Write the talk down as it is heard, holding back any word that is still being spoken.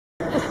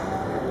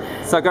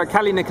So I've got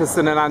Callie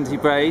Nicholson and Andy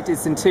Braid.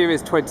 It's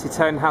Interiors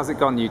 2010. How's it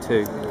gone, you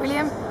two?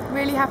 Brilliant.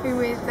 Really happy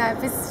with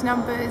visitor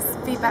numbers,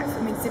 feedback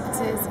from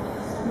exhibitors.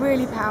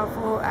 Really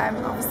powerful.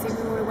 Obviously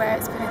we're all aware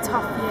it's been a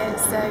tough year,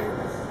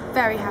 so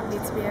very happy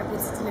to be able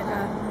to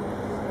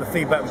deliver. The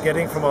feedback we're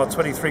getting from our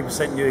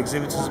 23% new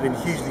exhibitors has been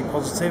hugely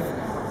positive,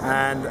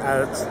 and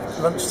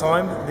at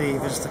lunchtime the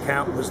visitor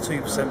count was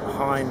 2%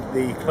 behind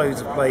the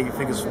close of play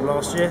figures from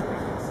last year,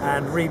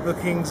 and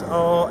rebookings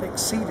are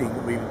exceeding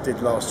what we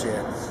did last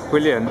year.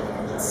 Brilliant.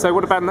 So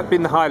what about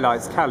been the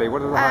highlights, Callie?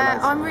 What are the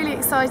highlights? I'm really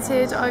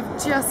excited.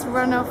 I've just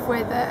run off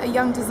with a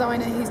young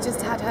designer who's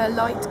just had her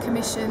light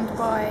commissioned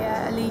by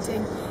a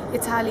leading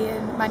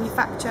Italian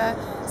manufacturer.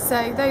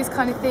 So those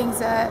kind of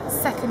things are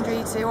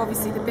secondary to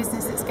obviously the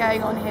business that's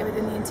going on here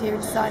within the interior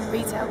design and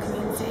retail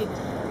community.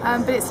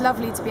 But it's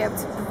lovely to be able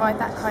to provide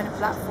that kind of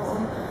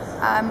platform.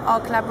 Our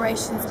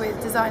collaborations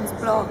with Designers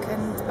Block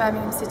and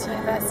Birmingham City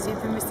University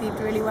have been received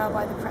really well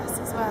by the press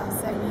as well.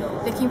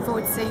 So looking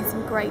forward to seeing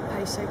some great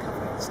post-show coverage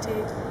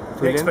too.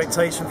 The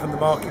expectation from the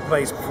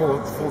marketplace before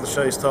the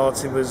show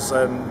started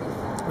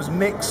was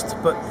mixed,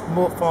 but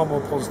far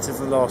more positive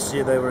than last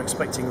year. They were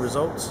expecting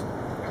results,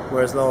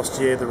 whereas last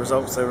year the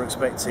results they were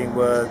expecting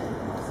were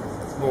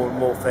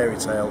more fairy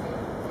tale.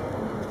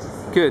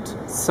 Good.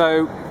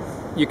 So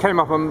you came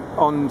up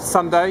on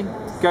Sunday.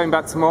 Going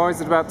back tomorrow,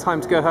 is it about time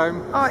to go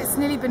home? Oh, it's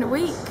nearly been a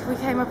week. We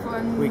came up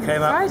on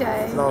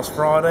Friday. Last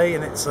Friday,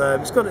 and it's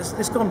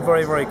gone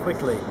very, very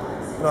quickly.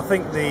 And I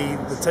think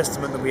the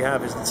testament that we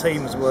have is the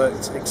team has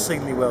worked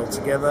exceedingly well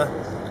together.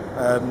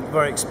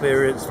 Very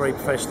experienced, very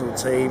professional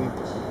team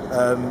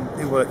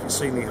who work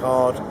extremely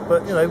hard.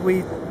 But you know,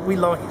 we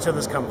like each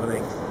other's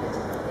company.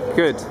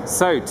 Good.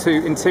 So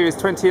to Interiors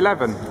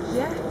 2011.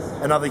 Yeah.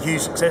 Another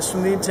huge success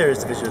from the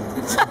Interiors division.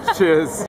 Cheers.